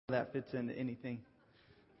that fits into anything.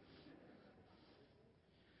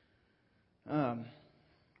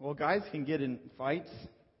 Well, guys can get in fights,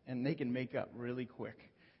 and they can make up really quick.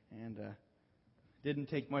 And didn't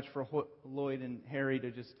take much for Lloyd and Harry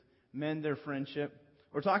to just mend their friendship.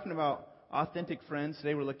 We're talking about authentic friends.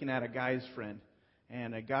 Today we're looking at a guy's friend.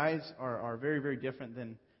 And guys are very, very different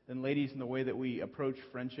than ladies in the way that we approach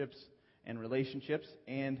friendships and relationships.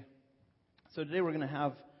 And so today we're going to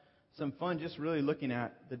have some fun just really looking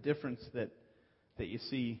at the difference that you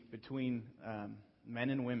see between men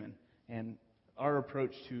and women and our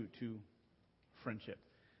approach to friendship.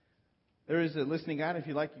 There is a listening guide. If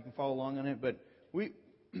you like, you can follow along on it. But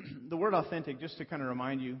the word authentic, just to kind of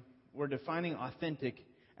remind you, we're defining authentic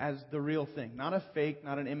as the real thing. Not a fake,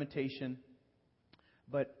 not an imitation.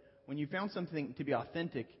 But when you found something to be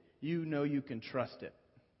authentic, you know you can trust it.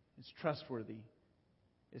 It's trustworthy.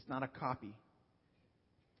 It's not a copy.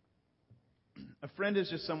 A friend is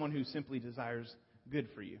just someone who simply desires good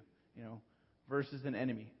for you, versus an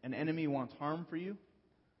enemy. An enemy wants harm for you.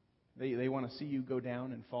 They want to see you go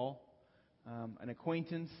down and fall. An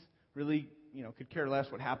acquaintance really, could care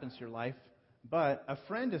less what happens to your life. But a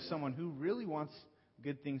friend is someone who really wants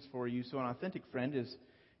good things for you. So an authentic friend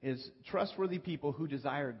is trustworthy people who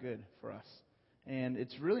desire good for us. And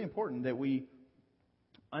it's really important that we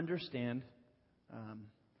understand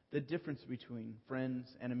the difference between friends,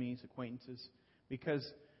 enemies, acquaintances, because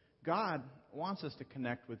God wants us to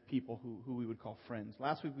connect with people who we would call friends.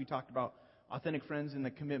 Last week we talked about authentic friends in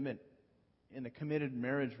the committed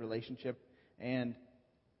marriage relationship. And,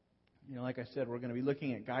 like I said, we're going to be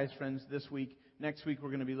looking at guys' friends this week. Next week we're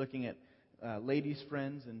going to be looking at ladies'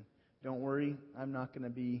 friends. And don't worry, I'm not going to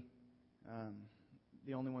be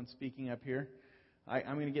the only one speaking up here.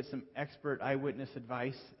 I'm going to get some expert eyewitness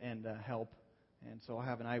advice and help. And so I'll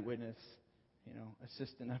have an eyewitness,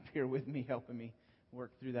 assistant up here with me, helping me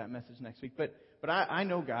work through that message next week. But I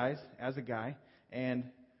know guys as a guy, and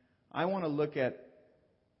I want to look at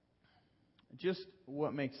just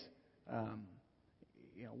what makes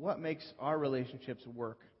our relationships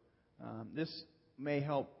work. This may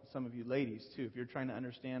help some of you ladies too. If you're trying to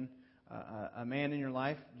understand a man in your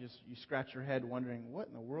life, you scratch your head wondering, what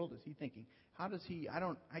in the world is he thinking? How does he?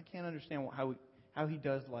 I can't understand how he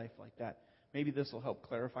does life like that. Maybe this will help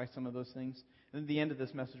clarify some of those things. And at the end of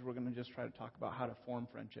this message, we're going to just try to talk about how to form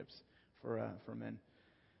friendships for men.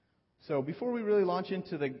 So before we really launch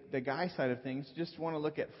into the guy side of things, just want to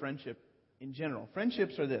look at friendship in general.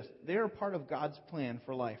 Friendships are this. They are part of God's plan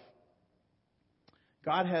for life.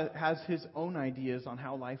 God has His own ideas on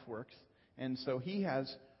how life works. And so He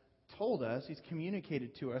has told us, He's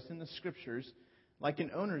communicated to us in the Scriptures, like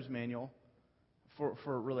an owner's manual,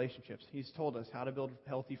 for relationships. He's told us how to build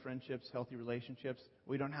healthy friendships, healthy relationships.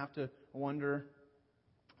 We don't have to wonder.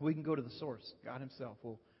 We can go to the source. God Himself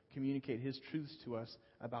will communicate His truths to us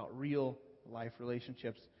about real life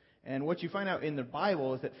relationships. And what you find out in the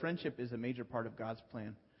Bible is that friendship is a major part of God's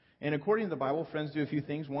plan. And according to the Bible, friends do a few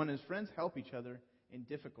things. One is friends help each other in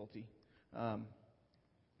difficulty.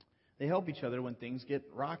 They help each other when things get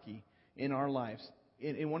rocky in our lives.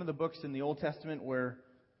 In one of the books in the Old Testament where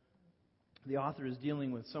the author is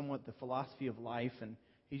dealing with somewhat the philosophy of life, and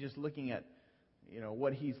he's just looking at,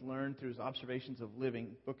 what he's learned through his observations of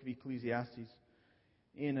living, book of Ecclesiastes.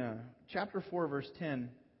 In chapter 4, verse 10,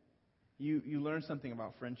 you learn something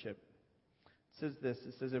about friendship. It says this.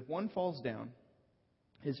 It says, if one falls down,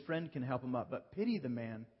 his friend can help him up, but pity the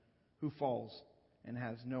man who falls and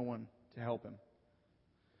has no one to help him.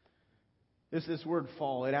 This word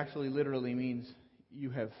fall, it actually literally means you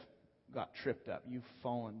have got tripped up. You've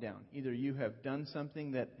fallen down. Either you have done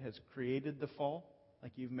something that has created the fall,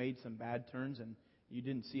 like you've made some bad turns and you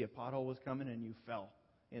didn't see a pothole was coming and you fell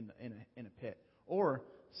in a pit. Or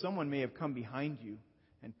someone may have come behind you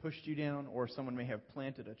and pushed you down, or someone may have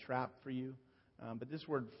planted a trap for you. But this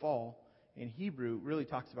word fall in Hebrew really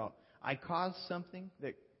talks about, I caused something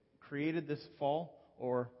that created this fall,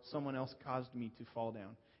 or someone else caused me to fall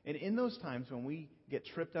down. And in those times when we get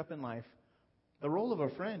tripped up in life, the role of a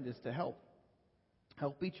friend is to help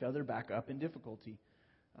each other back up in difficulty.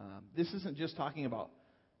 This isn't just talking about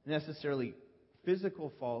necessarily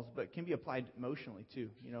physical falls, but can be applied emotionally too.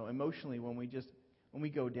 Emotionally when we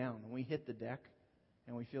go down, when we hit the deck,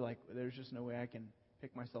 and we feel like there's just no way I can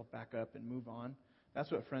pick myself back up and move on.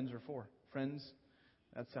 That's what friends are for. Friends,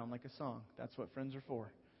 that sound like a song. That's what friends are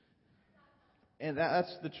for. And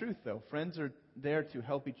that's the truth, though. Friends are there to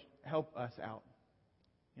help us out.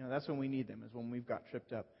 That's when we need them, is when we've got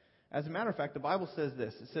tripped up. As a matter of fact, the Bible says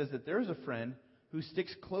this. It says that there is a friend who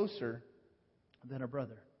sticks closer than a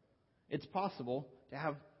brother. It's possible to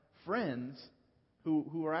have friends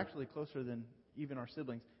who are actually closer than even our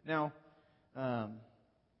siblings. Now,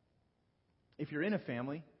 if you're in a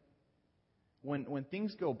family, when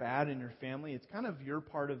things go bad in your family, it's kind of your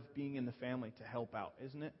part of being in the family to help out,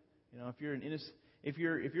 isn't it? You know, if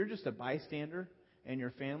you're just a bystander and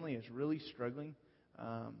your family is really struggling,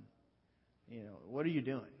 what are you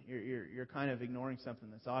doing? You're kind of ignoring something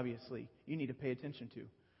that's obviously you need to pay attention to.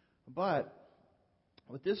 But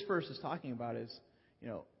what this verse is talking about is,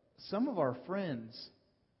 some of our friends,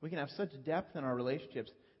 we can have such depth in our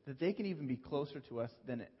relationships that they can even be closer to us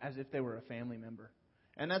than as if they were a family member.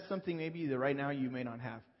 And that's something maybe that right now you may not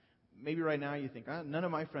have. Maybe right now you think, none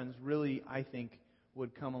of my friends really, I think,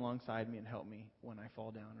 would come alongside me and help me when I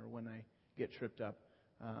fall down or when I get tripped up.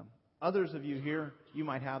 Others of you here, you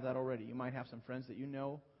might have that already. You might have some friends that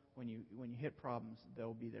when you hit problems,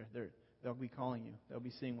 they'll be there. They'll be calling you. They'll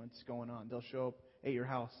be seeing what's going on. They'll show up at your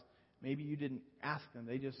house. Maybe you didn't ask them.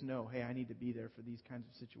 They just know, hey, I need to be there for these kinds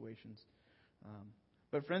of situations.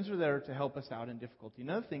 But friends are there to help us out in difficulty.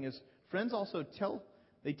 Another thing is, friends also tell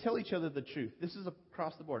each other the truth. This is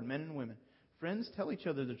across the board, men and women. Friends tell each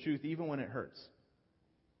other the truth even when it hurts,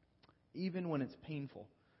 even when it's painful.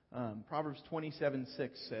 Proverbs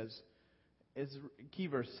 27:6 says, is a key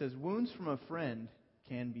verse, says, wounds from a friend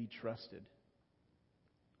can be trusted.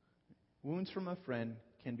 Wounds from a friend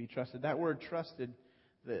can be trusted. That word trusted,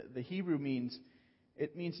 the Hebrew means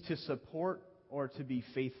to support or to be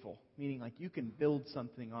faithful, meaning like you can build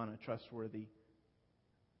something on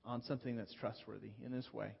something that's trustworthy in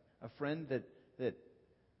this way. A friend that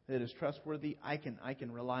is trustworthy, I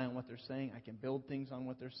can rely on what they're saying. I can build things on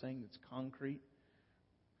what they're saying that's concrete.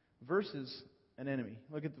 Versus an enemy.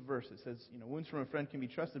 Look at the verse. It says, wounds from a friend can be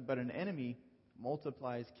trusted, but an enemy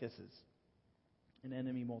multiplies kisses. An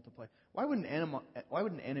enemy multiplies. Why would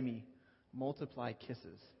an enemy multiply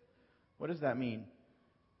kisses? What does that mean?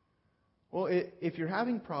 Well, if you're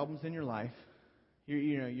having problems in your life,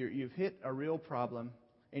 you've hit a real problem,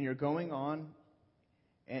 and you're going on,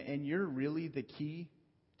 and you're really the key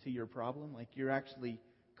to your problem, like you're actually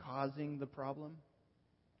causing the problem,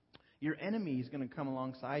 your enemy is going to come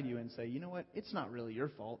alongside you and say, you know what, it's not really your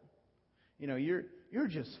fault. You're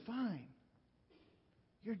just fine.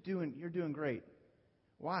 You're doing great.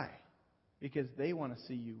 Why? Because they want to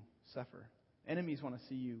see you suffer. Enemies want to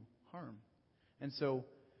see you harm. And so,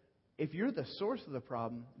 if you're the source of the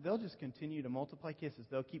problem, they'll just continue to multiply kisses.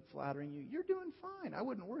 They'll keep flattering you. You're doing fine. I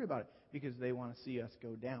wouldn't worry about it, because they want to see us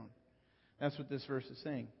go down. That's what this verse is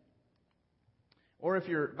saying. Or if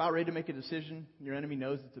you're about ready to make a decision, your enemy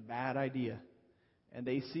knows it's a bad idea, and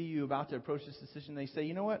they see you about to approach this decision, they say,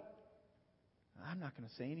 you know what? I'm not going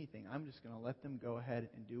to say anything. I'm just going to let them go ahead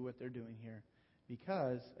and do what they're doing here,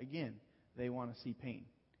 because, again, they want to see pain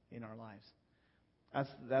in our lives.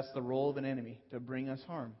 That's the role of an enemy, to bring us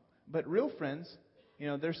harm. But real friends,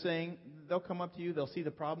 they're saying, they'll come up to you, they'll see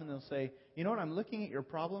the problem, and they'll say, you know what, I'm looking at your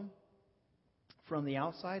problem from the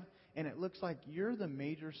outside, and it looks like you're the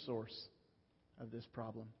major source of this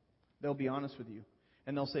problem. They'll be honest with you.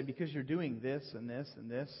 And they'll say, because you're doing this and this and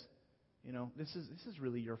this, this is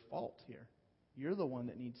really your fault here. You're the one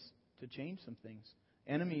that needs to change some things.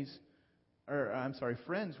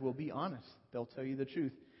 Friends will be honest. They'll tell you the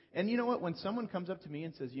truth. And you know what? When someone comes up to me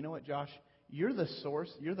and says, you know what, Josh, you're the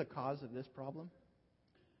source, you're the cause of this problem,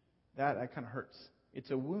 that kind of hurts.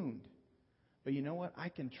 It's a wound. But you know what? I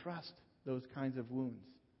can trust those kinds of wounds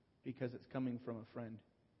because it's coming from a friend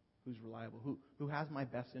who's reliable, who has my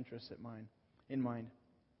best interests in mind.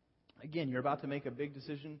 Again, you're about to make a big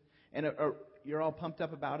decision, and you're all pumped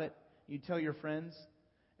up about it. You tell your friends,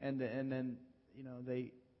 and then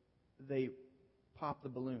they pop the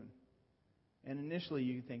balloon. And initially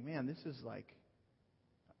you think, man, this is like,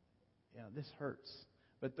 this hurts.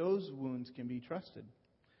 But those wounds can be trusted.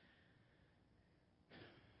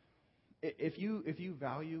 If you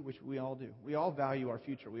value, which we all do, we all value our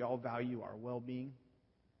future, we all value our well-being,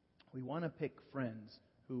 we want to pick friends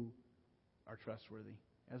who are trustworthy.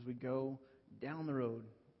 As we go down the road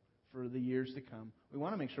for the years to come, we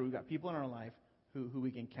want to make sure we've got people in our life who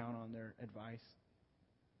we can count on their advice.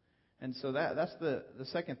 And so that's the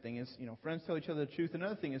second thing is, friends tell each other the truth.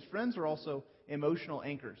 Another thing is friends are also emotional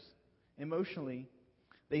anchors. Emotionally,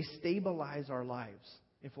 they stabilize our lives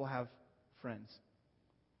if we'll have friends.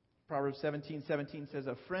 Proverbs 17:17 says,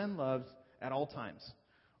 a friend loves at all times.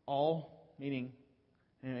 All, meaning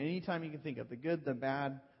any time you can think of, the good, the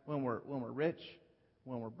bad, when we're rich,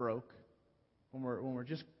 when we're broke, when we're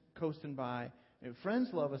just coasting by. Friends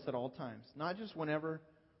love us at all times, not just whenever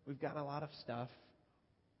we've got a lot of stuff,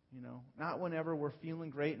 not whenever we're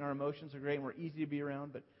feeling great and our emotions are great and we're easy to be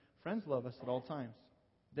around, but friends love us at all times.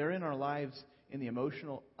 They're in our lives in the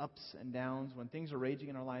emotional ups and downs. When things are raging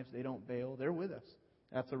in our lives, they don't bail. They're with us.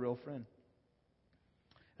 That's a real friend.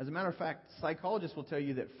 As a matter of fact, psychologists will tell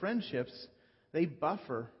you that friendships, they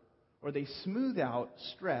buffer or they smooth out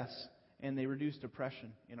stress and they reduce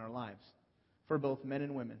depression in our lives for both men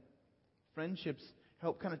and women. Friendships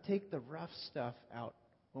help kind of take the rough stuff out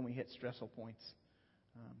when we hit stressful points.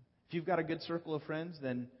 If you've got a good circle of friends,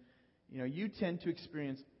 then you tend to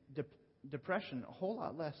experience depression a whole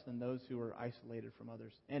lot less than those who are isolated from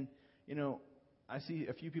others. And I see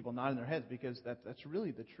a few people nodding their heads because that's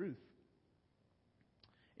really the truth.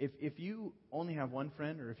 If you only have one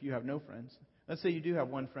friend, or if you have no friends, let's say you do have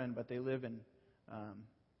one friend, but they live in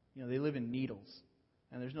Needles,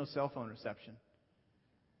 and there's no cell phone reception,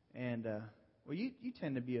 and you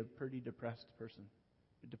tend to be a pretty depressed person.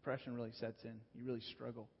 Depression really sets in. You really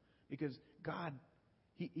struggle because God,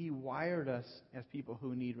 He wired us as people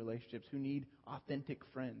who need relationships, who need authentic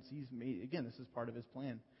friends. Again, this is part of His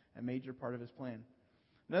plan, a major part of His plan.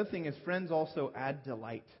 Another thing is friends also add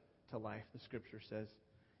delight to life, the Scripture says.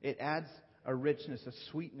 It adds a richness, a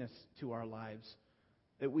sweetness to our lives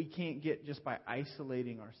that we can't get just by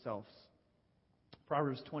isolating ourselves.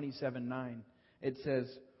 Proverbs 27:9, it says,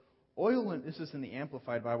 this is in the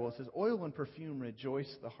Amplified Bible, it says, oil and perfume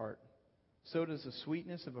rejoice the heart. So does the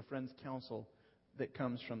sweetness of a friend's counsel that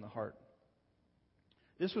comes from the heart.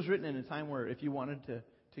 This was written in a time where if you wanted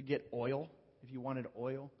to get oil,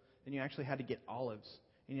 then you actually had to get olives.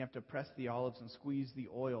 And you have to press the olives and squeeze the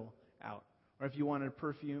oil out. Or if you wanted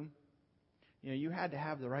perfume, you had to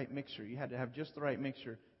have the right mixture. You had to have just the right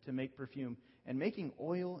mixture to make perfume. And making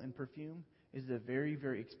oil and perfume is a very,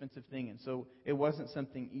 very expensive thing. And so it wasn't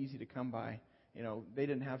something easy to come by. They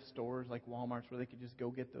didn't have stores like Walmart's where they could just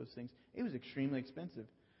go get those things. It was extremely expensive.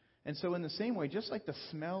 And so in the same way, just like the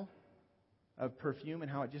smell of perfume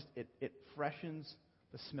and how it freshens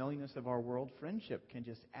the smelliness of our world, friendship can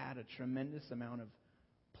just add a tremendous amount of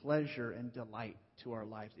pleasure and delight to our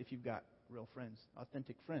lives if you've got real friends,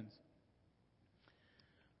 authentic friends.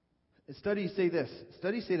 Studies say this.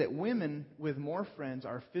 Studies say that women with more friends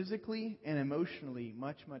are physically and emotionally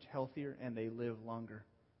much, much healthier, and they live longer.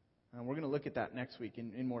 We're going to look at that next week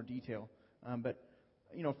in more detail. But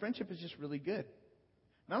friendship is just really good.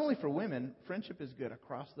 Not only for women, friendship is good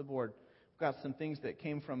across the board. We've got some things that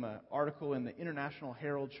came from an article in the International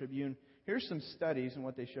Herald Tribune. Here's some studies and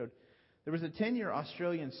what they showed. There was a 10-year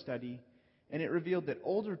Australian study, and it revealed that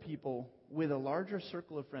older people with a larger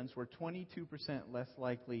circle of friends were 22% less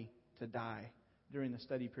likely to die during the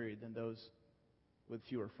study period than those with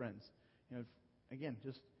fewer friends. Again,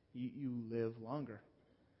 you live longer.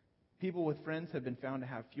 People with friends have been found to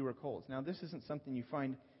have fewer colds. Now, this isn't something you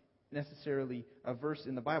find necessarily a verse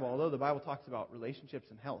in the Bible, although the Bible talks about relationships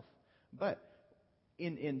and health. But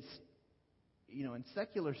in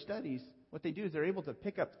secular studies, what they do is they're able to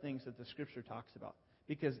pick up things that the Scripture talks about.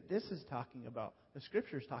 Because the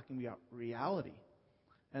Scripture is talking about reality.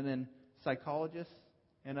 And then psychologists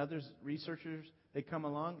and others, researchers, they come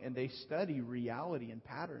along and they study reality and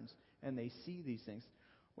patterns. And they see these things.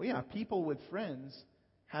 Well, yeah, people with friends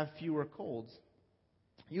have fewer colds.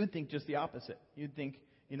 You would think just the opposite. You'd think,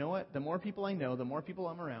 you know what, the more people I know, the more people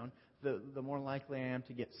I'm around, the more likely I am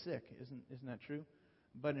to get sick. Isn't that true?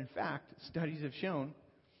 But in fact, studies have shown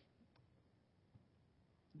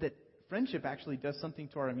that friendship actually does something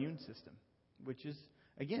to our immune system, which is,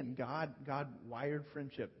 again, God wired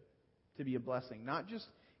friendship to be a blessing, not just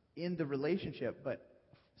in the relationship, but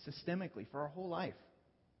systemically for our whole life.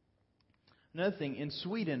 Another thing, in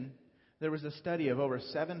Sweden, there was a study of over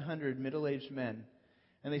 700 middle-aged men,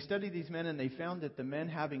 and they studied these men, and they found that the men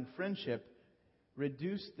having friendship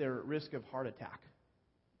reduced their risk of heart attack.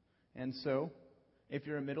 And so, if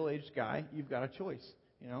you're a middle-aged guy, you've got a choice.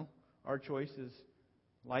 Our choice is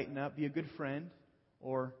lighten up, be a good friend,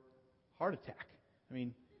 or heart attack. I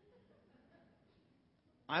mean,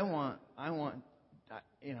 I've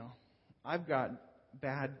got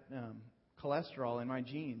bad cholesterol in my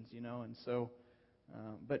genes, and so,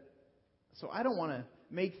 so I don't want to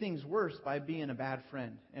make things worse by being a bad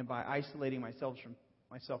friend and by isolating myself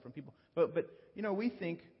from people. But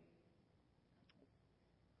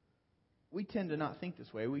we tend to not think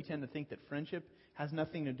this way. We tend to think that friendship has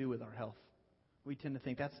nothing to do with our health. We tend to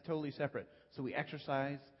think that's totally separate. So we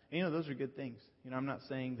exercise. And, those are good things. I'm not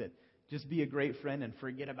saying that just be a great friend and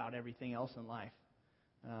forget about everything else in life.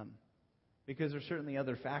 Because there's certainly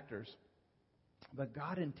other factors. But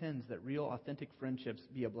God intends that real, authentic friendships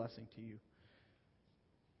be a blessing to you.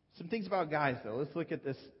 Some things about guys, though. Let's look at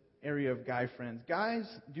this area of guy friends. Guys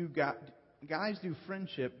do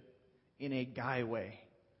friendship in a guy way.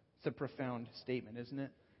 It's a profound statement, isn't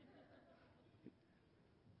it?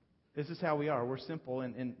 This is how we are. We're simple,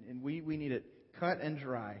 and we need it cut and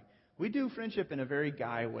dry. We do friendship in a very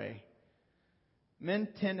guy way. Men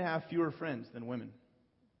tend to have fewer friends than women,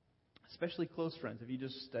 especially close friends. If you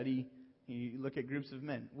just study, you look at groups of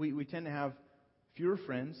men. We tend to have fewer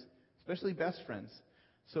friends, especially best friends.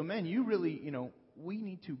 So men, you really, we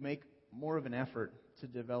need to make more of an effort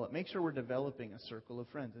to make sure we're developing a circle of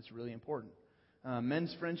friends. It's really important.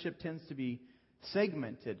 Men's friendship tends to be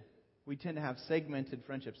segmented. We tend to have segmented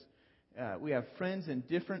friendships. We have friends in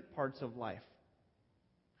different parts of life.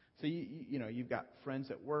 So you've got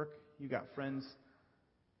friends at work, you've got friends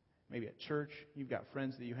maybe at church, you've got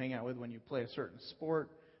friends that you hang out with when you play a certain sport.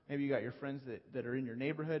 Maybe you got your friends that are in your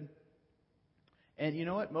neighborhood. And you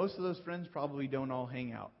know what? Most of those friends probably don't all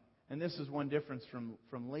hang out. And this is one difference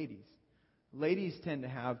from ladies. Ladies tend to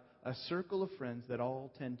have a circle of friends that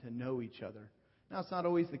all tend to know each other. Now, it's not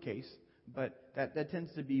always the case, but that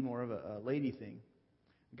tends to be more of a lady thing.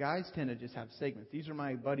 Guys tend to just have segments. These are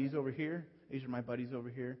my buddies over here. These are my buddies over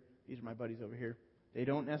here. These are my buddies over here. They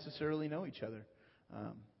don't necessarily know each other.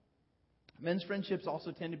 Men's friendships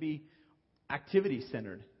also tend to be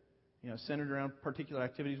activity-centered. Centered around particular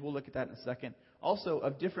activities. We'll look at that in a second. Also,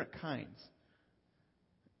 of different kinds.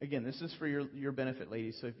 Again, this is for your benefit,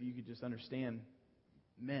 ladies, so if you could just understand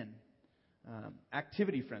men.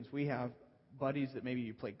 Activity friends. We have buddies that maybe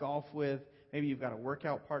you play golf with. Maybe you've got a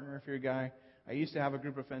workout partner if you're a guy. I used to have a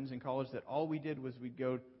group of friends in college that all we did was we'd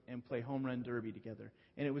go and play home run derby together.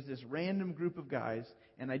 And it was this random group of guys,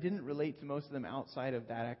 and I didn't relate to most of them outside of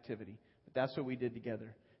that activity. But that's what we did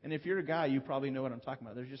together. And if you're a guy, you probably know what I'm talking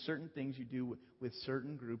about. There's just certain things you do with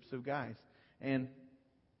certain groups of guys. And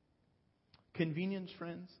convenience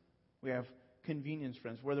friends. We have convenience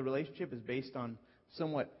friends where the relationship is based on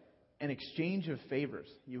somewhat an exchange of favors.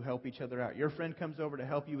 You help each other out. Your friend comes over to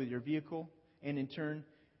help you with your vehicle, and in turn,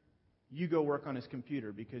 you go work on his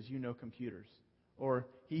computer because you know computers. Or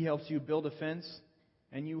he helps you build a fence,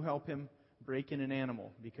 and you help him break in an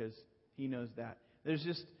animal because he knows that.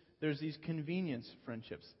 There's these convenience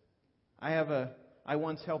friendships. I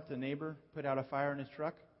once helped a neighbor put out a fire in his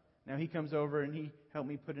truck. Now he comes over and he helped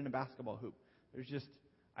me put in a basketball hoop.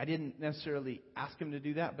 I didn't necessarily ask him to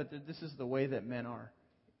do that, but this is the way that men are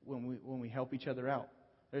when we help each other out.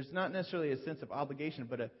 There's not necessarily a sense of obligation,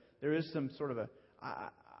 but there is some sort of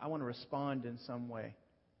I want to respond in some way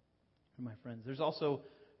to my friends. There's also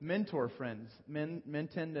mentor friends. Men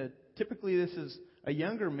tend to, typically this is a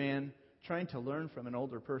younger man trying to learn from an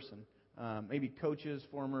older person. Maybe coaches,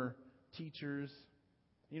 former teachers,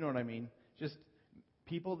 you know what I mean? Just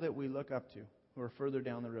people that we look up to who are further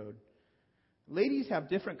down the road. Ladies have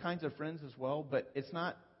different kinds of friends as well, but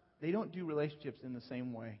they don't do relationships in the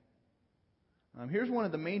same way. Here's one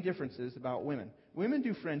of the main differences about women. Women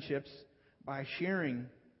do friendships by sharing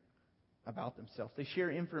about themselves. They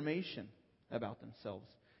share information about themselves.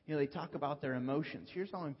 They talk about their emotions.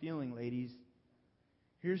 Here's how I'm feeling, ladies.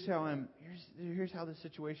 Here's how the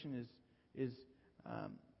situation is.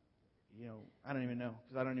 I don't even know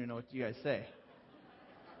because I don't even know what you guys say.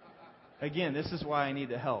 Again, this is why I need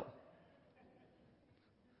the help.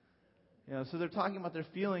 So they're talking about their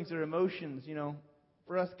feelings, their emotions.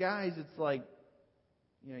 For us guys, it's like,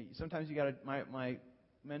 sometimes you got to. My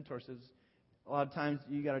mentor says, a lot of times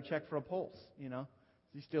you got to check for a pulse. Is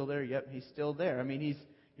he still there? Yep, he's still there. I mean,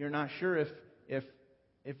 you're not sure if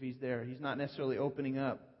he's there. He's not necessarily opening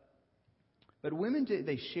up. But women,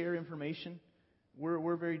 they share information.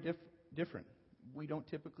 We're very different. We don't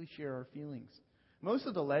typically share our feelings. Most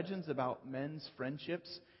of the legends about men's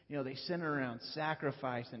friendships, they center around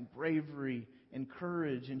sacrifice and bravery and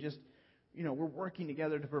courage and just, we're working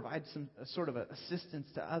together to provide some sort of assistance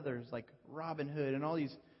to others, like Robin Hood and all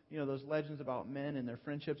these, those legends about men and their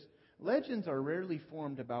friendships. Legends are rarely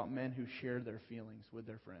formed about men who share their feelings with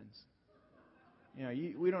their friends.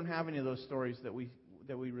 We don't have any of those stories that we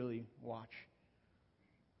really watch.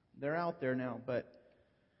 They're out there now,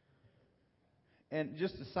 and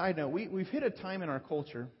just a side note, we've hit a time in our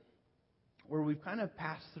culture where we've kind of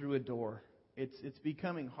passed through a door. It's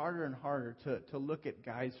becoming harder and harder to look at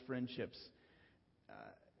guys' friendships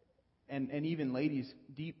and even ladies'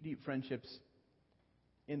 deep friendships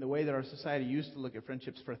in the way that our society used to look at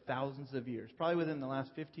friendships for thousands of years. Probably within the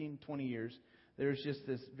last 15, 20 years, there's just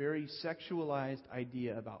this very sexualized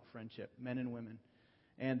idea about friendship, men and women.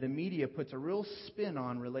 And the media puts a real spin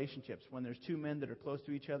on relationships. When there's two men that are close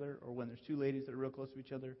to each other or when there's two ladies that are real close to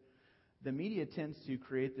each other, the media tends to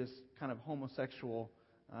create this kind of homosexual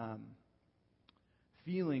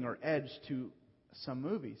feeling or edge to some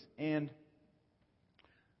movies. And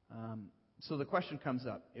so the question comes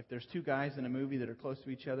up, if there's two guys in a movie that are close to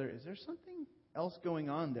each other, is there something else going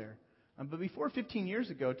on there? But before 15 years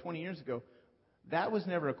ago, 20 years ago, that was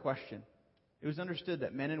never a question. It was understood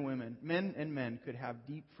that men and men could have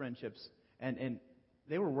deep friendships, and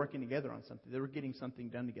they were working together on something. They were getting something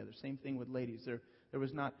done together. Same thing with ladies. There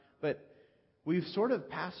was not, but we've sort of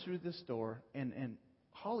passed through this door, and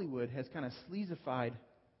Hollywood has kind of sleazified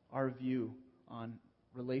our view on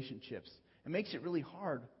relationships. It makes it really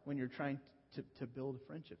hard when you're trying to build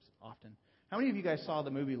friendships often. How many of you guys saw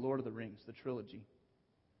the movie Lord of the Rings, the trilogy?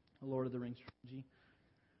 The Lord of the Rings trilogy.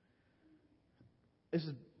 This is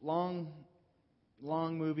a long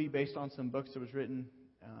movie based on some books that was written,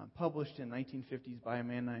 published in 1950s by a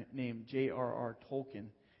man named J.R.R. Tolkien.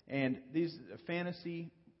 And these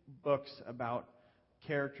fantasy books about a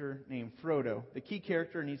character named Frodo, the key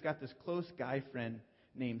character, and he's got this close guy friend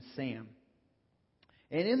named Sam.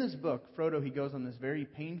 And in this book, Frodo, he goes on this very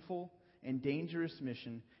painful and dangerous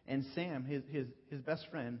mission. And Sam, his best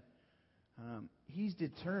friend, he's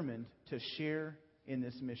determined to share in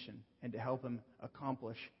this mission and to help him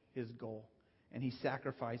accomplish his goal. And he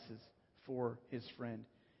sacrifices for his friend.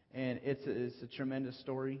 And it's a tremendous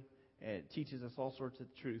story. It teaches us all sorts of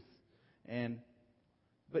truth.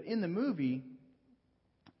 But in the movie,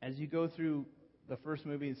 as you go through the first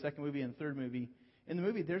movie, the second movie, and the third movie, in the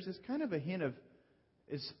movie, there's this kind of a hint of,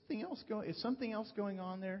 is something else going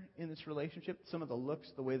on there in this relationship? Some of the looks,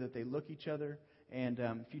 the way that they look each other. And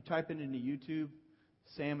if you type it into YouTube,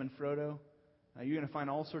 Sam and Frodo, you're going to find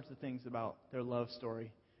all sorts of things about their love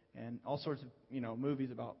story. And all sorts of,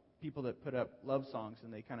 movies about people that put up love songs,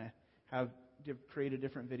 and they kind of have created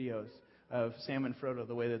different videos of Sam and Frodo,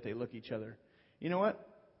 the way that they look each other. You know what?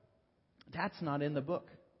 That's not in the book.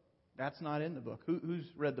 That's not in the book. Who's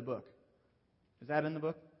read the book? Is that in the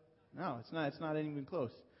book? No, it's not. It's not even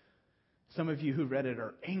close. Some of you who read it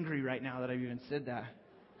are angry right now that I've even said that.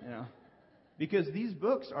 Because these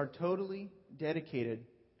books are totally dedicated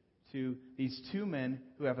to these two men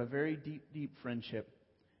who have a very deep friendship.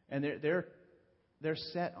 And they're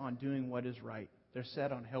set on doing what is right. They're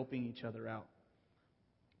set on helping each other out.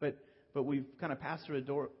 But we've kind of passed through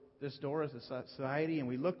this door as a society, and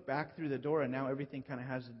we look back through the door, and now everything kind of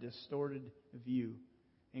has a distorted view,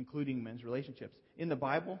 including men's relationships. In the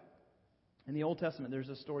Bible, in the Old Testament, there's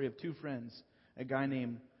a story of two friends, a guy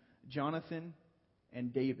named Jonathan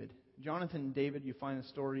and David. Jonathan and David, you find the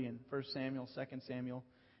story in 1 Samuel, 2 Samuel.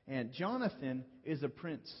 And Jonathan is a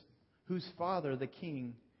prince whose father, the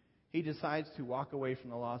king, he decides to walk away from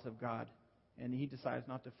the laws of God. And he decides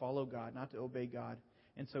not to follow God, not to obey God.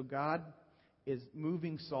 And so God is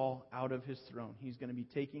moving Saul out of his throne. He's going to be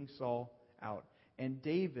taking Saul out. And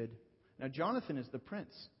David, now Jonathan is the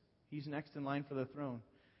prince. He's next in line for the throne.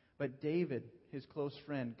 But David, his close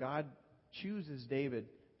friend, God chooses David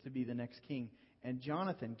to be the next king. And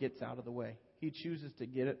Jonathan gets out of the way. He chooses to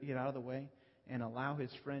get out of the way and allow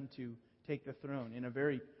his friend to take the throne in a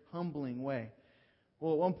very humbling way.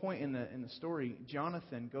 Well, at one point in the story,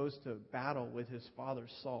 Jonathan goes to battle with his father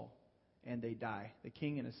Saul, and they die. The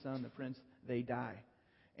king and his son, the prince, they die.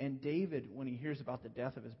 And David, when he hears about the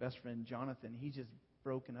death of his best friend Jonathan, he's just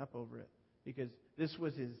broken up over it, because this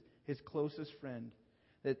was his closest friend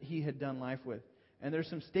that he had done life with. And there's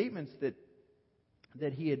some statements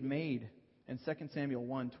that he had made in 2 Samuel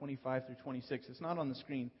 1, 25 through 26. It's not on the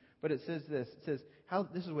screen, but it says this. It says,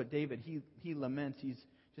 this is what David, he laments. He's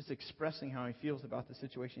just expressing how he feels about the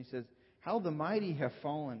situation. He says, "How the mighty have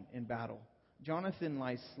fallen in battle. Jonathan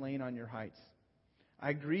lies slain on your heights.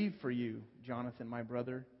 I grieve for you, Jonathan, my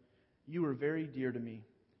brother. You were very dear to me.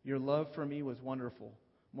 Your love for me was wonderful,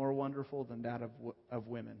 more wonderful than that of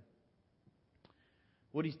women."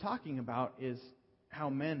 What he's talking about is how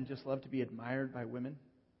men just love to be admired by women,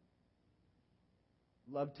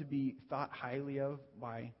 love to be thought highly of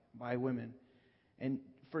by women. And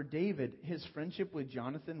for David, his friendship with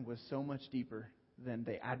Jonathan was so much deeper than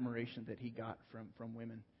the admiration that he got from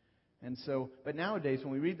women. And so, but nowadays,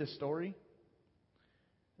 when we read the story,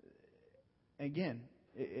 again,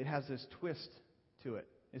 it has this twist to it.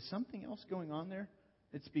 Is something else going on there?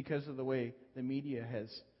 It's because of the way the media has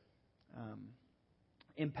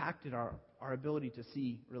impacted our ability to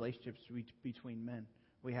see relationships between men.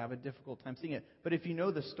 We have a difficult time seeing it. But if you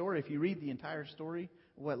know the story, if you read the entire story,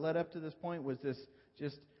 what led up to this point was this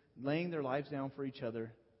just laying their lives down for each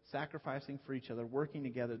other, sacrificing for each other, working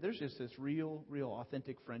together. There's just this real,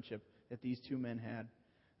 authentic friendship that these two men had.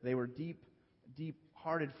 They were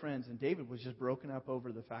deep-hearted friends, and David was just broken up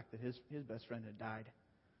over the fact that his best friend had died.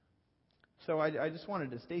 So I just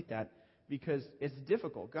wanted to state that because it's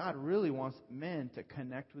difficult. God really wants men to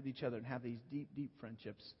connect with each other and have these deep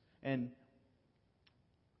friendships. And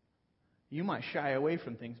you might shy away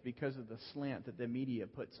from things because of the slant that the media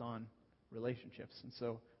puts on relationships. And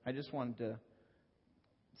so I just wanted to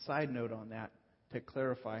side note on that to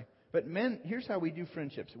clarify. But men, here's how we do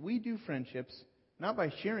friendships. We do friendships not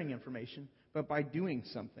by sharing information, but by doing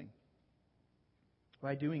something.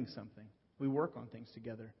 By doing something. We work on things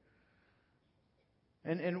together.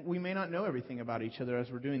 And we may not know everything about each other as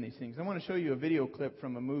we're doing these things. I want to show you a video clip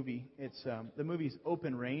from a movie. It's the movie's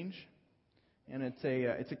Open Range, and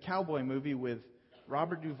it's a cowboy movie with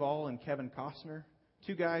Robert Duvall and Kevin Costner.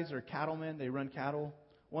 Two guys are cattlemen. They run cattle.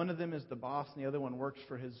 One of them is the boss, and the other one works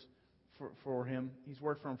for him. He's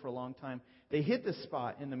worked for him for a long time. They hit the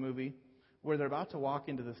spot in the movie where they're about to walk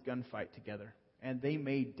into this gunfight together, and they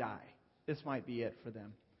may die. This might be it for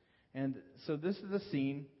them. And so this is a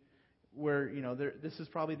scene where, this is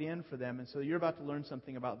probably the end for them. And so you're about to learn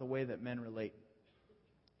something about the way that men relate.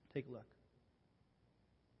 Take a look.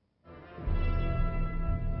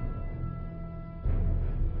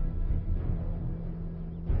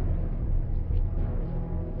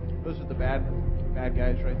 Those are the bad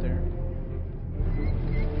guys right there.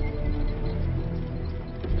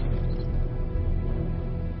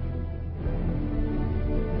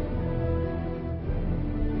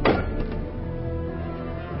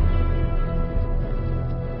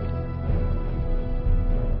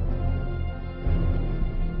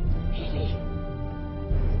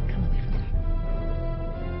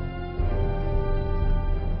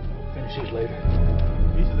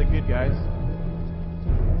 Later. These are the good guys.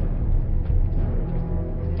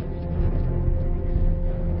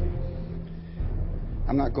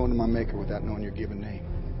 I'm not going to my maker without knowing your given name.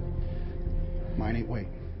 Mine ain't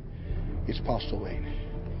Wayne. It's Postlewaite.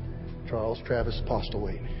 Charles Travis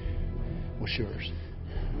Postlewaite. What's yours?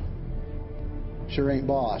 Sure ain't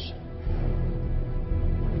Boss.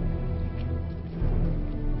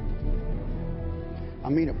 I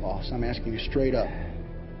mean it, boss. I'm asking you straight up.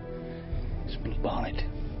 It's Blue Bonnet.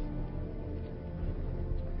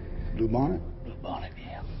 Blue Bonnet? Blue Bonnet,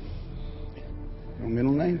 yeah. No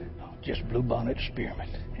middle name? No, just Blue Bonnet Spearman.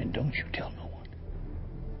 And don't you tell no one.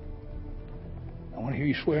 I want to hear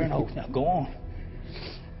you swear an oath. Now go on.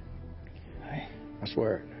 Hey. I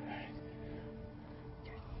swear it.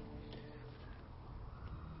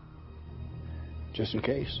 Just in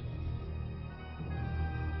case.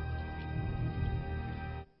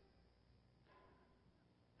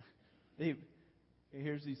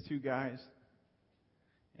 Here's these two guys,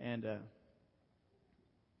 and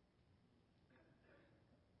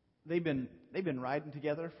they've been riding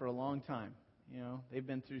together for a long time. They've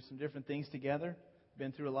been through some different things together,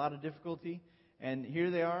 been through a lot of difficulty, and here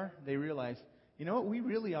they are. They realize, what? We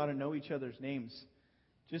really ought to know each other's names,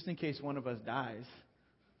 just in case one of us dies.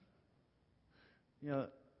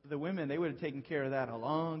 The women, they would have taken care of that a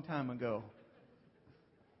long time ago.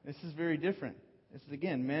 This is very different. This is,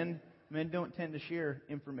 again, men don't tend to share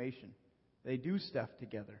information. They do stuff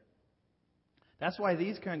together. That's why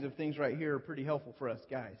these kinds of things right here are pretty helpful for us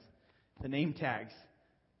guys. The name tags.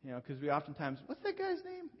 Because we oftentimes, what's that guy's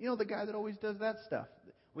name? The guy that always does that stuff.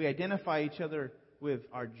 We identify each other with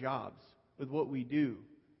our jobs, with what we do.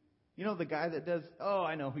 The guy that does,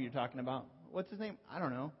 I know who you're talking about. What's his name? I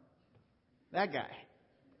don't know. That guy.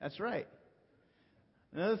 That's right.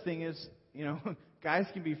 Another thing is, guys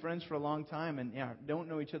can be friends for a long time and don't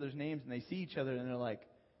know each other's names, and they see each other and they're like,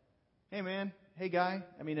 hey man, hey guy.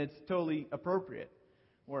 It's totally appropriate.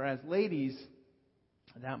 Whereas ladies,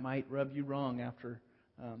 that might rub you wrong after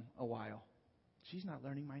a while. She's not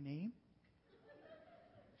learning my name.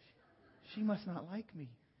 She must not like me,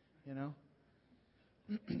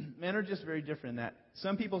 Men are just very different in that.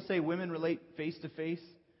 Some people say women relate face to face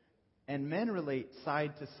and men relate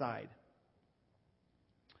side to side.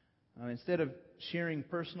 Instead of sharing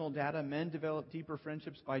personal data, men develop deeper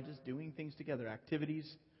friendships by just doing things together.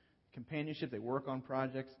 Activities, companionship, they work on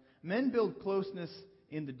projects. Men build closeness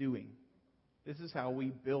in the doing. This is how we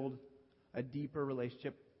build a deeper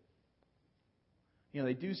relationship.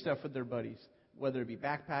 They do stuff with their buddies, whether it be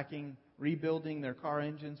backpacking, rebuilding their car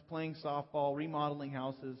engines, playing softball, remodeling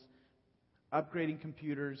houses, upgrading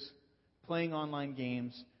computers, playing online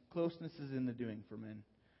games. Closeness is in the doing for men.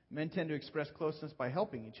 Men tend to express closeness by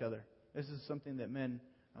helping each other. This is something that men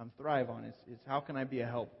thrive on. It's how can I be a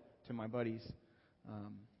help to my buddies?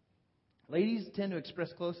 Ladies tend to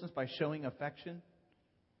express closeness by showing affection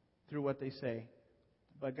through what they say.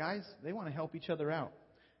 But guys, they want to help each other out.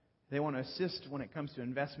 They want to assist when it comes to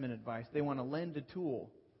investment advice. They want to lend a tool.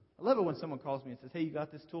 I love it when someone calls me and says, hey, you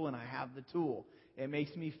got this tool, and I have the tool. It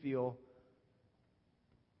makes me feel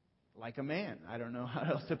like a man. I don't know how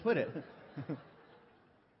else to put it.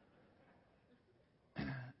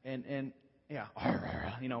 And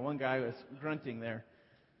one guy was grunting there.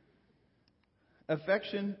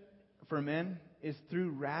 Affection for men is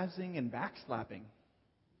through razzing and backslapping.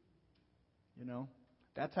 You know,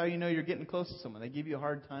 that's how you know you're getting close to someone. They give you a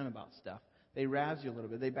hard time about stuff. They razz you a little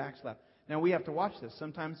bit. They backslap. Now, we have to watch this.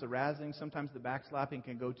 Sometimes the razzing, sometimes the backslapping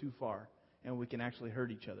can go too far, and we can actually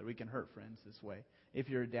hurt each other. We can hurt friends this way. If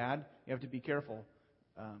you're a dad, you have to be careful.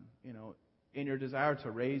 In your desire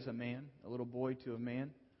to raise a man, a little boy to a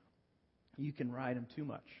man, you can ride him too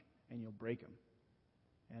much, and you'll break him.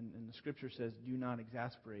 And the Scripture says, do not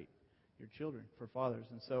exasperate your children for fathers.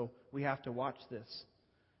 And so we have to watch this.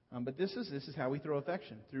 But this is how we throw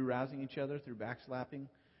affection, through razzing each other, through backslapping.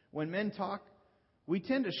 When men talk, we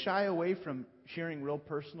tend to shy away from sharing real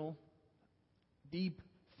personal, deep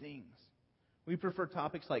things. We prefer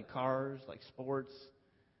topics like cars, like sports,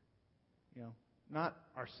 not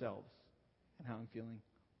ourselves and how I'm feeling.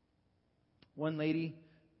 One lady,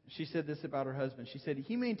 she said this about her husband. She said,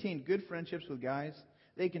 he maintained good friendships with guys.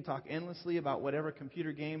 They can talk endlessly about whatever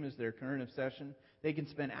computer game is their current obsession. They can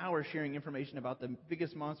spend hours sharing information about the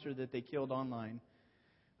biggest monster that they killed online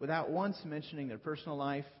without once mentioning their personal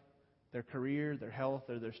life, their career, their health,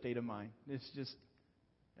 or their state of mind. That's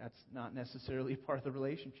not necessarily part of the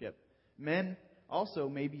relationship. Men also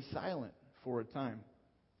may be silent for a time.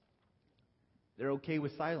 They're okay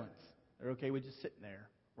with silence. They're okay with just sitting there,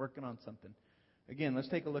 working on something. Again, let's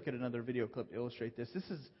take a look at another video clip to illustrate this. This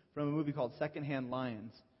is from a movie called Secondhand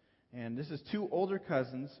Lions. And this is two older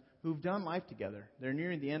cousins who've done life together. They're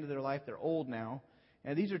nearing the end of their life. They're old now.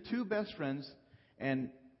 And these are two best friends. And,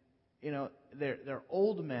 they're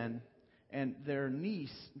old men. And their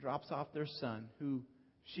niece drops off their son, who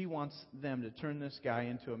she wants them to turn this guy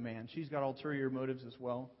into a man. She's got ulterior motives as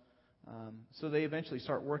well. So they eventually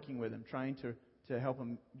start working with him, trying to help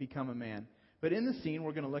him become a man. But in the scene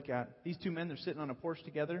we're going to look at, these two men, they're sitting on a porch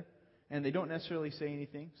together, and they don't necessarily say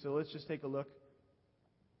anything. So let's just take a look.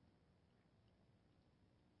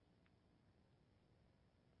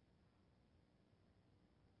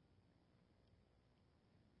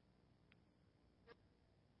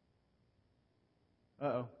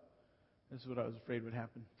 Uh-oh. This is what I was afraid would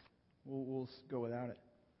happen. We'll go without it.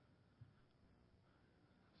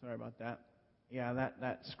 Sorry about that. Yeah,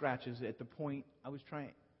 that scratches at the point. I was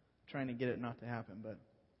trying to get it not to happen, but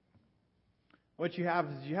what you have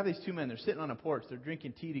is you have these two men. They're sitting on a porch. They're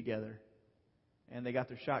drinking tea together, and they got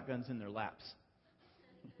their shotguns in their laps.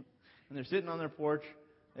 And they're sitting on their porch.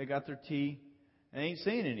 They got their tea, and they ain't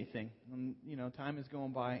saying anything. And, time is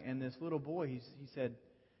going by, and this little boy, he said,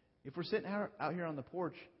 if we're sitting out here on the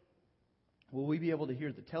porch, will we be able to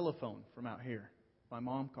hear the telephone from out here? My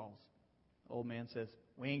mom calls. The old man says,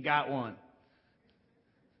 we ain't got one.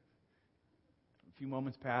 A few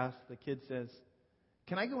moments pass. The kid says,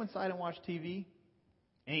 can I go inside and watch TV?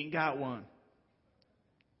 Ain't got one.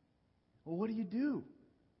 Well, what do you do?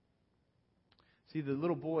 See, the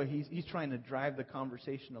little boy, he's trying to drive the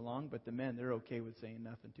conversation along, but the men, they're okay with saying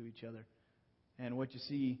nothing to each other. And what you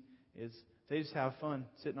see is they just have fun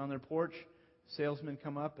sitting on their porch. Salesmen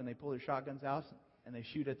come up and they pull their shotguns out and they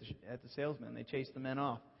shoot at the salesman. They chase the men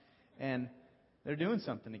off. And they're doing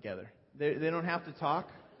something together. They don't have to talk.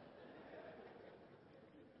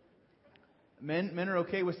 Men are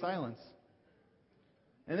okay with silence.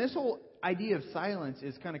 And this whole idea of silence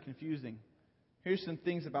is kind of confusing. Here's some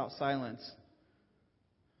things about silence.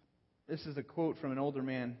 This is a quote from an older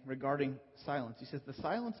man regarding silence. He says, the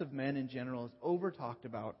silence of men in general is over-talked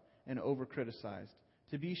about and over-criticized.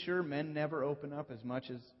 To be sure, men never open up as much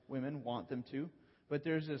as women want them to, but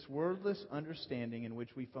there's this wordless understanding in which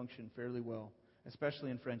we function fairly well,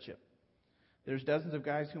 especially in friendship. There's dozens of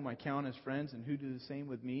guys whom I count as friends and who do the same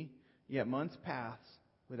with me, yet months pass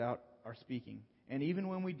without our speaking. And even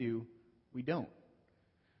when we do, we don't.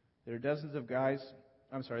 There are dozens of guys,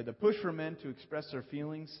 the push for men to express their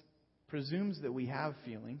feelings presumes that we have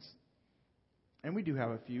feelings, and we do have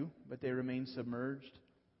a few, but they remain submerged,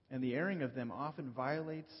 and the airing of them often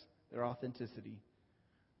violates their authenticity.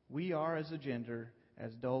 We are, as a gender,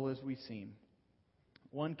 as dull as we seem.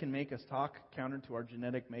 One can make us talk counter to our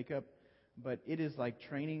genetic makeup, but it is like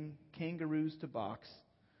training kangaroos to box.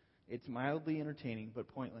 It's mildly entertaining, but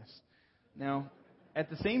pointless. Now, at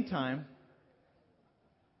the same time,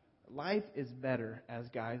 life is better as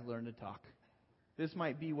guys learn to talk. This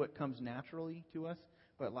might be what comes naturally to us,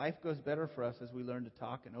 but life goes better for us as we learn to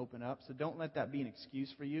talk and open up. So don't let that be an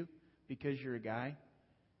excuse for you because you're a guy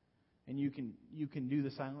and you can do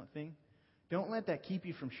the silent thing. Don't let that keep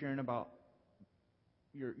you from sharing about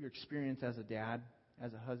your experience as a dad,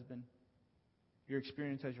 as a husband, your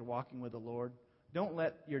experience as you're walking with the Lord. Don't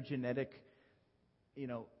let your genetic,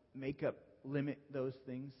 makeup limit those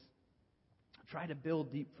things. Try to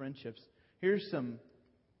build deep friendships. Here's some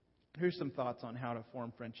Here's some thoughts on how to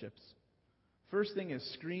form friendships. First thing is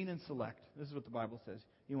screen and select. This is what the Bible says.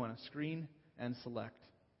 You want to screen and select.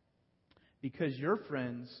 Because your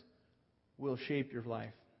friends will shape your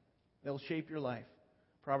life. They'll shape your life.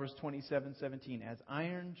 Proverbs 27:17. As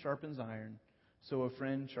iron sharpens iron, so a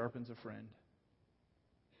friend sharpens a friend.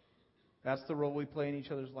 That's the role we play in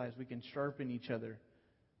each other's lives. We can sharpen each other.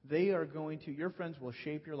 Your friends will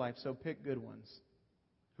shape your life, so pick good ones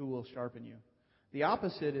who will sharpen you. The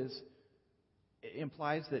opposite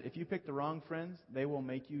implies that if you pick the wrong friends, they will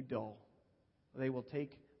make you dull. They will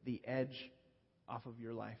take the edge off of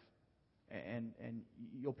your life, and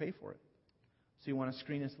you'll pay for it. So you want to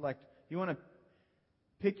screen and select. You want to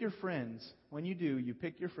pick your friends. When you do, you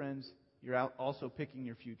pick your friends, you're also picking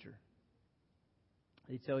your future.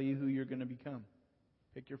 They tell you who you're going to become.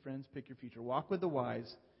 Pick your friends, pick your future. Walk with the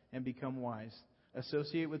wise and become wise.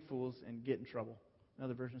 Associate with fools and get in trouble.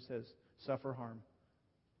 Another version says, suffer harm.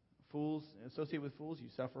 Associate with fools, you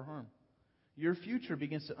suffer harm. Your future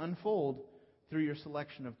begins to unfold through your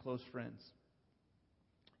selection of close friends.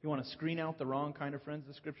 You want to screen out the wrong kind of friends,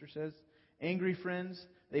 the Scripture says. Angry friends,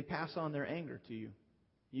 they pass on their anger to you.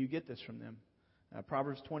 You get this from them.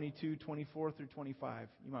 Proverbs 22:24 through 25.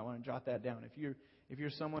 You might want to jot that down. If you're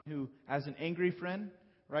someone who has an angry friend,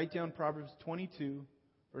 write down Proverbs 22,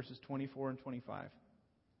 verses 24 and 25.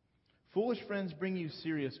 Foolish friends bring you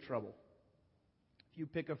serious trouble. If you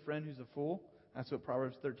pick a friend who's a fool, that's what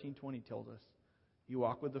Proverbs 13:20 tells us. You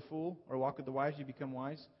walk with the fool, or walk with the wise, you become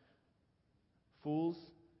wise. Fools,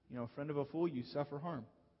 a friend of a fool, you suffer harm.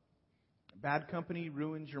 Bad company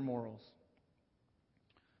ruins your morals.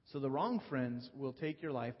 So the wrong friends will take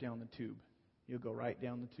your life down the tube. You'll go right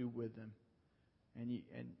down the tube with them. And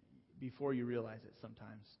before you realize it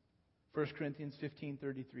sometimes. 1 Corinthians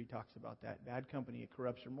 15:33 talks about that. Bad company, it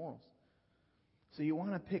corrupts your morals. So you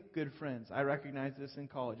want to pick good friends. I recognized this in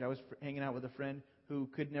college. I was hanging out with a friend who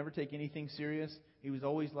could never take anything serious. He was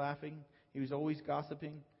always laughing. He was always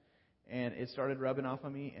gossiping. And it started rubbing off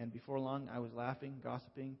on me. And before long, I was laughing,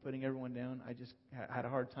 gossiping, putting everyone down. I just had a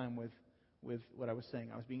hard time with what I was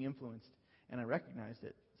saying. I was being influenced. And I recognized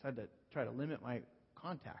it. So I had to try to limit my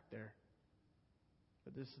contact there.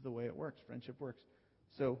 But this is the way it works. Friendship works.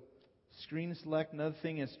 So screen and select. Another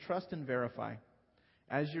thing is trust and verify.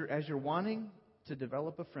 As you're wanting to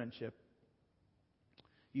develop a friendship,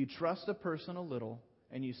 you trust a person a little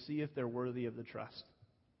and you see if they're worthy of the trust.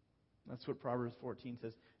 That's what Proverbs 14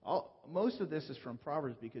 says. Most of this is from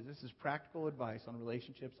Proverbs because this is practical advice on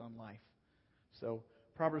relationships, on life. So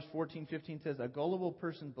Proverbs 14:15 says, a gullible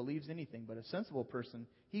person believes anything, but a sensible person,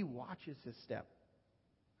 he watches his step.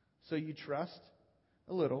 So you trust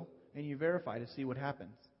a little and you verify to see what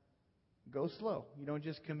happens. Go slow. You don't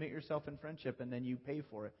just commit yourself in friendship and then you pay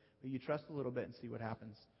for it. But you trust a little bit and see what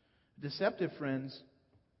happens. Deceptive friends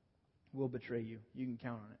will betray you. You can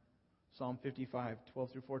count on it. Psalm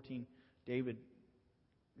 55:12 through 14. David,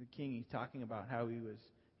 the king, he's talking about how he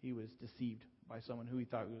was deceived by someone who he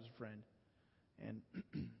thought was a friend. And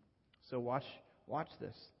so watch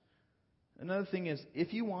this. Another thing is,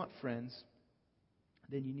 if you want friends,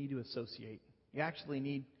 then you need to associate. You actually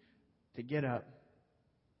need to get up.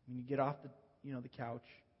 You need to get off the couch,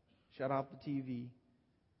 shut off the TV,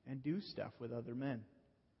 and do stuff with other men.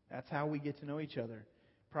 That's how we get to know each other.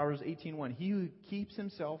 Proverbs 18:1. He who keeps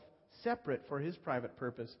himself separate for his private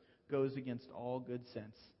purpose goes against all good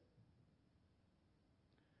sense.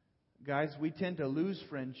 Guys, we tend to lose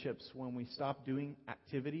friendships when we stop doing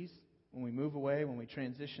activities, when we move away, when we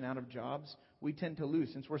transition out of jobs. We tend to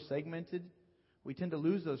lose. Since we're segmented, we tend to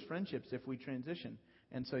lose those friendships if we transition.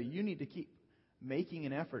 And so you need to keep making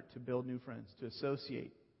an effort to build new friends, to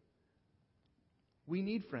associate. We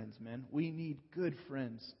need friends, men. We need good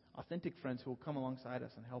friends, authentic friends who will come alongside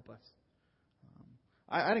us and help us.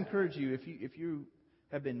 I'd encourage you, if you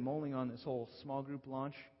have been mulling on this whole small group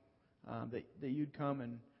launch, that you'd come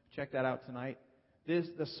and check that out tonight.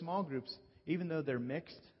 The small groups, even though they're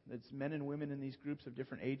mixed, it's men and women in these groups of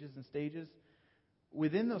different ages and stages.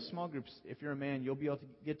 Within those small groups, if you're a man, you'll be able to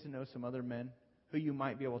get to know some other men who you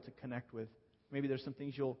might be able to connect with. Maybe there's some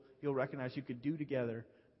things you'll recognize you could do together.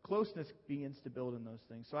 Closeness begins to build in those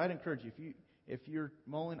things. So I'd encourage you, if you're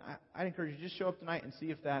mulling, I'd encourage you just show up tonight and see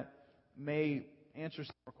if that may answer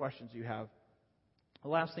some more questions you have. The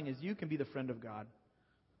last thing is you can be the friend of God.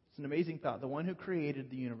 It's an amazing thought. The one who created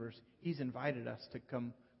the universe, He's invited us to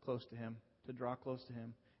come close to Him, to draw close to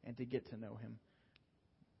Him, and to get to know Him.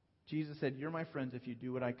 Jesus said, "You're my friends if you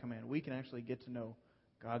do what I command." We can actually get to know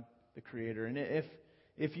God, the Creator. And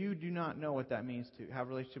if you do not know what that means to have a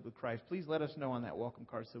relationship with Christ, please let us know on that welcome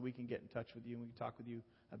card so we can get in touch with you and we can talk with you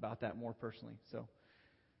about that more personally. So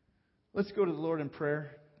let's go to the Lord in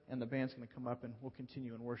prayer. and the band's going to come up and we'll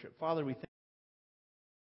continue in worship. Father, we thank